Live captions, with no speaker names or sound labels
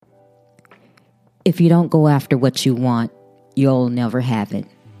If you don't go after what you want, you'll never have it.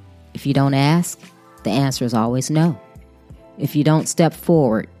 If you don't ask, the answer is always no. If you don't step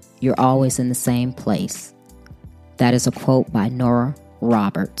forward, you're always in the same place. That is a quote by Nora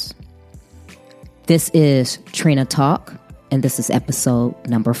Roberts. This is Trina Talk, and this is episode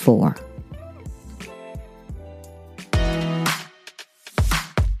number 4.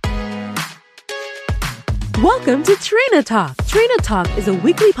 Welcome to Trina Talk. Trina Talk is a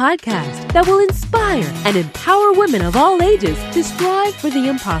weekly podcast that will inspire and empower women of all ages to strive for the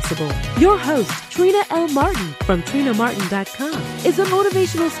impossible. Your host, Trina L. Martin from TrinaMartin.com, is a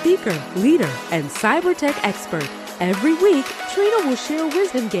motivational speaker, leader, and cyber tech expert. Every week, Trina will share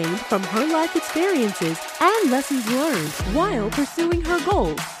wisdom gained from her life experiences and lessons learned while pursuing her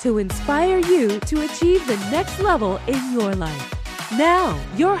goals to inspire you to achieve the next level in your life. Now,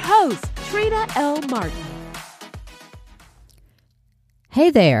 your host, Trina L. Martin. Hey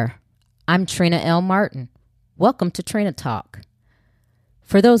there, I'm Trina L. Martin. Welcome to Trina Talk.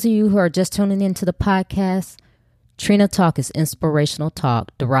 For those of you who are just tuning into the podcast, Trina Talk is inspirational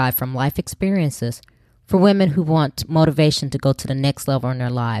talk derived from life experiences for women who want motivation to go to the next level in their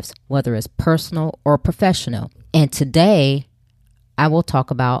lives, whether it's personal or professional. And today, I will talk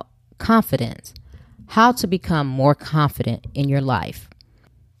about confidence, how to become more confident in your life.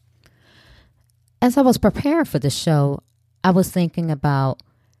 As I was preparing for this show, I was thinking about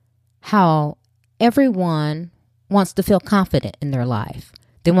how everyone wants to feel confident in their life.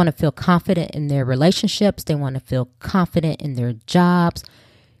 They want to feel confident in their relationships. They want to feel confident in their jobs.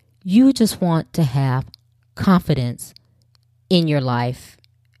 You just want to have confidence in your life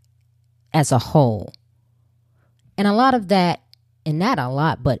as a whole. And a lot of that, and not a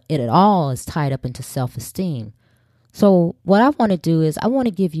lot, but it all is tied up into self-esteem. So what I want to do is I want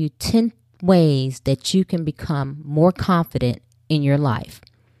to give you 10 ways that you can become more confident in your life.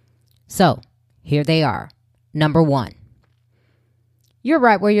 So here they are. Number 1, you're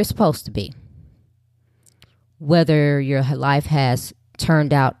right where you're supposed to be. Whether your life has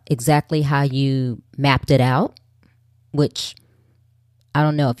turned out exactly how you mapped it out, which I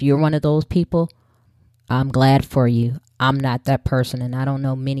don't know if you're one of those people, I'm glad for you. I'm not that person, and I don't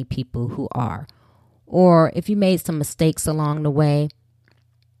know many people who are. Or if you made some mistakes along the way,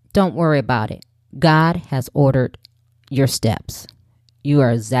 don't worry about it. God has ordered your steps. You are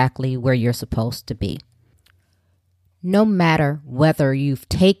exactly where you're supposed to be. No matter whether you've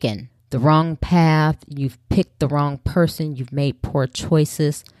taken the wrong path, you've picked the wrong person, you've made poor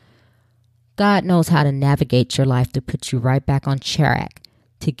choices, God knows how to navigate your life to put you right back on track,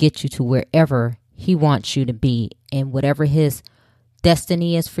 to get you to wherever He wants you to be. And whatever His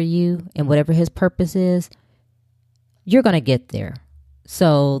destiny is for you and whatever His purpose is, you're going to get there.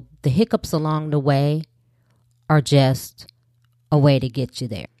 So the hiccups along the way are just a way to get you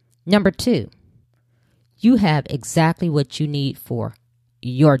there. Number 2, you have exactly what you need for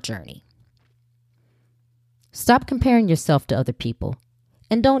your journey. Stop comparing yourself to other people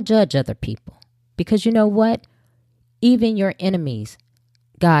and don't judge other people, because you know what? Even your enemies,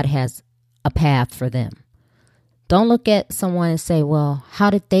 God has a path for them. Don't look at someone and say, well, how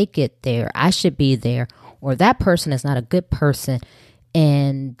did they get there? I should be there. Or that person is not a good person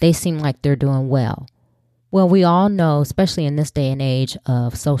and they seem like they're doing well. Well, we all know, especially in this day and age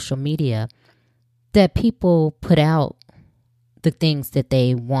of social media, that people put out the things that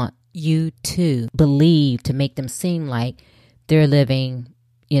they want you to believe to make them seem like they're living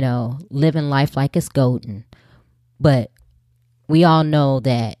life like it's golden. But we all know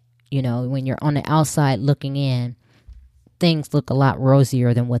that, when you're on the outside looking in, things look a lot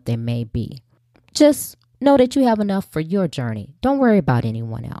rosier than what they may be. Just know that you have enough for your journey. Don't worry about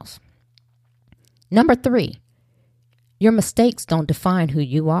anyone else. Number 3, your mistakes don't define who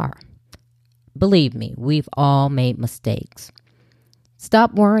you are. Believe me, we've all made mistakes.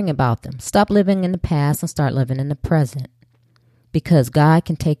 Stop worrying about them. Stop living in the past and start living in the present, because God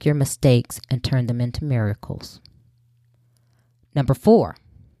can take your mistakes and turn them into miracles. Number 4,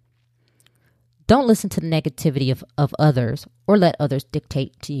 don't listen to the negativity of others or let others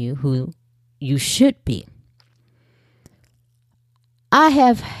dictate to you who you should be. I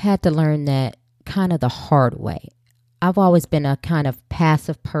have had to learn that kind of the hard way. I've always been a kind of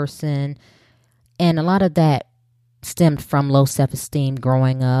passive person, and a lot of that stemmed from low self-esteem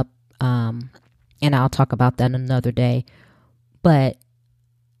growing up, and I'll talk about that another day. But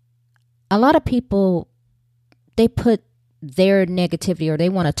a lot of people, they put their negativity, or they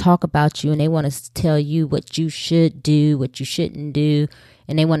want to talk about you and they want to tell you what you should do, what you shouldn't do.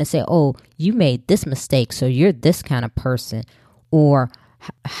 And they want to say, oh, you made this mistake, so you're this kind of person. Or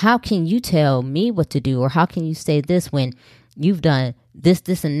how can you tell me what to do? Or how can you say this when you've done this,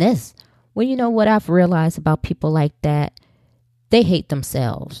 this, and this? Well, you know what I've realized about people like that? They hate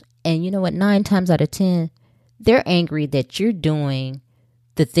themselves. And you know what? 9 times out of 10, they're angry that you're doing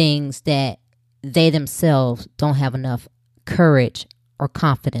the things that they themselves don't have enough courage or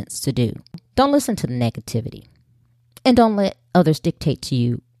confidence to do. Don't listen to the negativity. And don't let others dictate to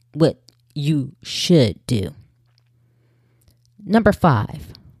you what you should do. Number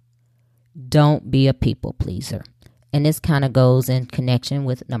 5, don't be a people pleaser. And this kind of goes in connection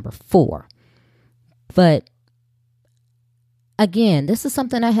with number 4. But again, this is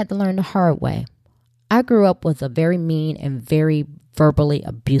something I had to learn the hard way. I grew up with a very mean and very verbally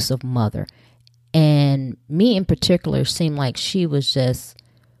abusive mother. And me in particular seemed like she was just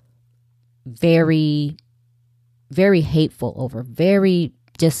very, very hateful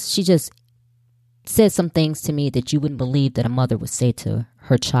she just said some things to me that you wouldn't believe that a mother would say to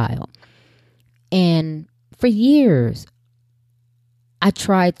her child. And for years, I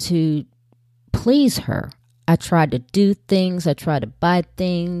tried to please her. I tried to do things. I tried to buy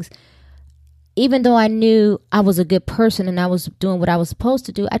things. Even though I knew I was a good person and I was doing what I was supposed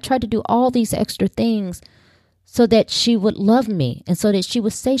to do, I tried to do all these extra things so that she would love me and so that she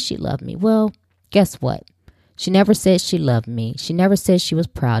would say she loved me. Well, guess what? She never said she loved me. She never said she was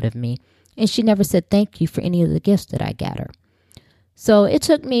proud of me. And she never said thank you for any of the gifts that I got her. So it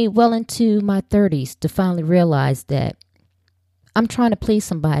took me well into my 30s to finally realize that I'm trying to please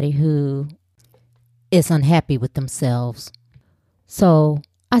somebody who is unhappy with themselves. So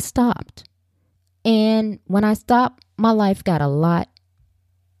I stopped. And when I stopped, my life got a lot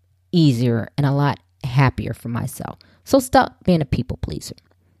easier and a lot happier for myself. So stop being a people pleaser.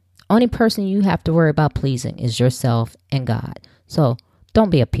 Only person you have to worry about pleasing is yourself and God. So don't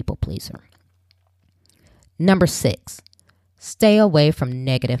be a people pleaser. Number 6, stay away from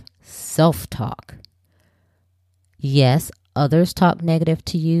negative self-talk. Yes, others talk negative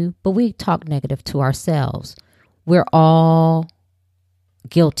to you, but we talk negative to ourselves. We're all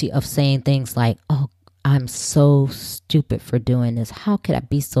guilty of saying things like, oh, I'm so stupid for doing this. How could I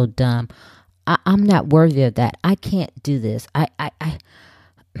be so dumb? I'm not worthy of that. I can't do this.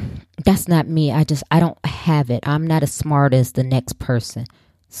 That's not me. I don't have it. I'm not as smart as the next person.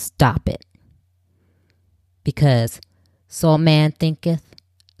 Stop it. Because so a man thinketh,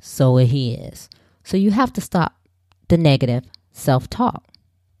 so he is. So you have to stop the negative self-talk.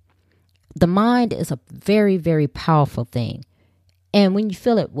 The mind is a very, very powerful thing. And when you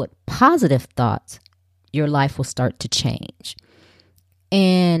fill it with positive thoughts, your life will start to change.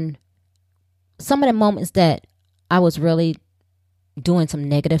 And some of the moments that I was really doing some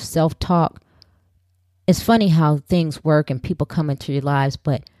negative self-talk, it's funny how things work and people come into your lives,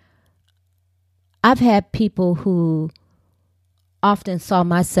 but I've had people who often saw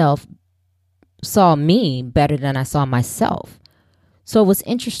me better than I saw myself. So it was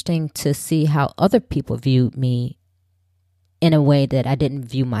interesting to see how other people viewed me in a way that I didn't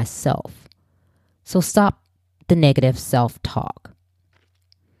view myself. So stop the negative self-talk.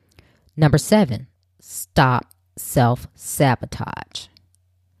 Number 7, stop self-sabotage.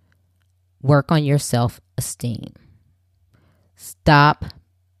 Work on your self-esteem. Stop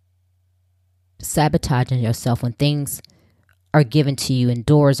sabotaging yourself when things are given to you and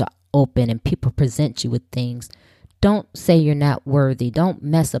doors are open and people present you with things. Don't say you're not worthy. Don't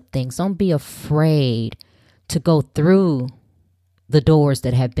mess up things. Don't be afraid to go through the doors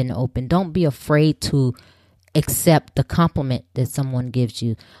that have been opened. Don't be afraid to accept the compliment that someone gives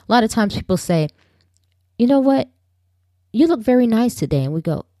you. A lot of times people say, you know what? You look very nice today. And we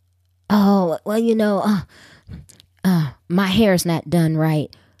go, oh, well, my hair's not done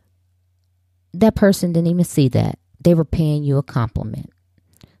right. That person didn't even see that. They were paying you a compliment.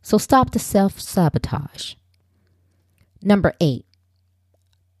 So stop the self-sabotage. Number 8.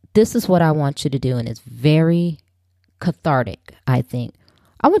 This is what I want you to do, and it's very cathartic, I think.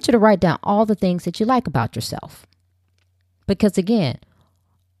 I want you to write down all the things that you like about yourself. Because again,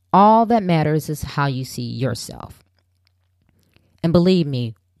 all that matters is how you see yourself. And believe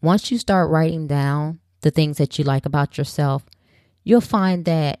me, once you start writing down the things that you like about yourself, you'll find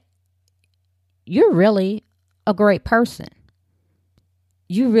that you're really a great person.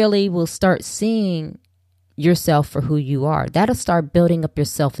 You really will start seeing yourself for who you are. That'll start building up your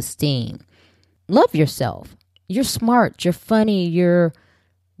self-esteem. Love yourself. You're smart. You're funny. You're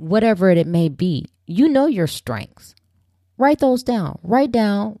whatever it may be. You know your strengths. Write those down. Write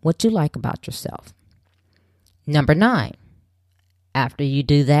down what you like about yourself. Number 9. After you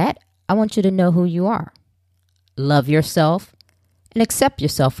do that, I want you to know who you are. Love yourself and accept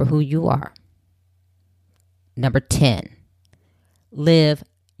yourself for who you are. Number 10, live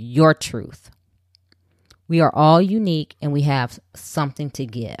your truth. We are all unique and we have something to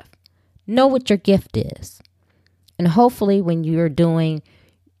give. Know what your gift is. And hopefully when you're doing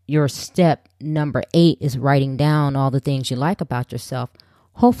your step number 8 is writing down all the things you like about yourself.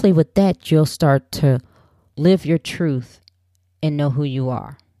 Hopefully with that, you'll start to live your truth and know who you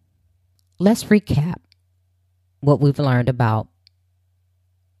are. Let's recap what we've learned about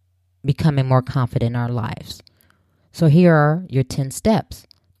becoming more confident in our lives. So here are your 10 steps.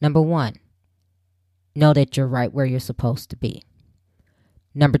 Number 1, know that you're right where you're supposed to be.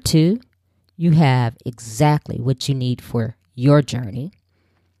 Number 2, you have exactly what you need for your journey.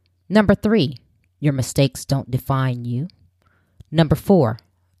 Number 3, your mistakes don't define you. Number 4,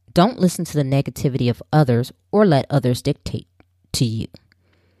 don't listen to the negativity of others or let others dictate to you.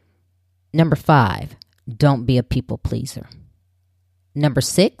 Number 5, don't be a people pleaser. Number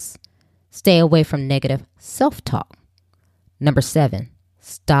 6, stay away from negative self-talk. Number 7,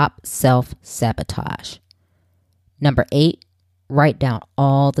 stop self-sabotage. Number 8, write down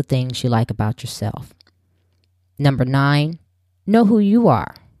all the things you like about yourself. Number 9, know who you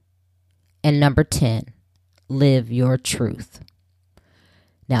are. And number 10, live your truth.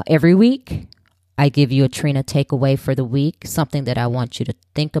 Now, every week, I give you a Trina takeaway for the week, something that I want you to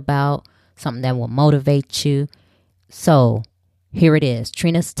think about, something that will motivate you. So here it is.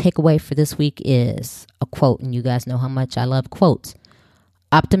 Trina's takeaway for this week is a quote, and you guys know how much I love quotes.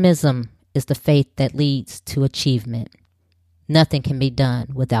 Optimism is the faith that leads to achievement. Nothing can be done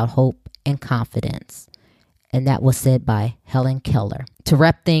without hope and confidence. And that was said by Helen Keller. To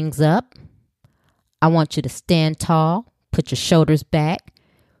wrap things up, I want you to stand tall, put your shoulders back,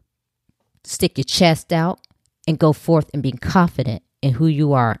 stick your chest out, and go forth and be confident in who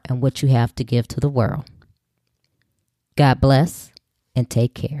you are and what you have to give to the world. God bless and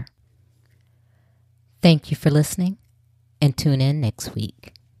take care. Thank you for listening, and tune in next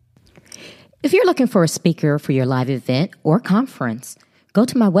week. If you're looking for a speaker for your live event or conference, go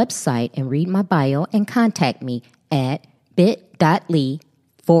to my website and read my bio and contact me at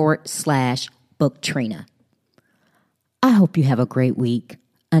bit.ly/booktrina. I hope you have a great week.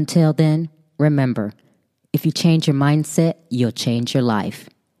 Until then, remember, if you change your mindset, you'll change your life.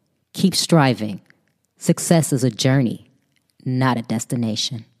 Keep striving. Success is a journey, not a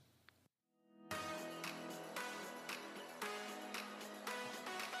destination.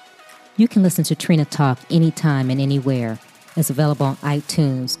 You can listen to Trina Talk anytime and anywhere. It's available on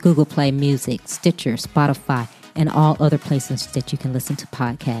iTunes, Google Play Music, Stitcher, Spotify, and all other places that you can listen to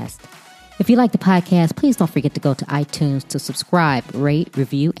podcasts. If you like the podcast, please don't forget to go to iTunes to subscribe, rate,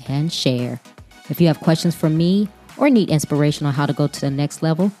 review, and share. If you have questions for me or need inspiration on how to go to the next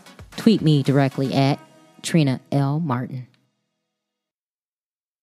level, tweet me directly at Trina L. Martin.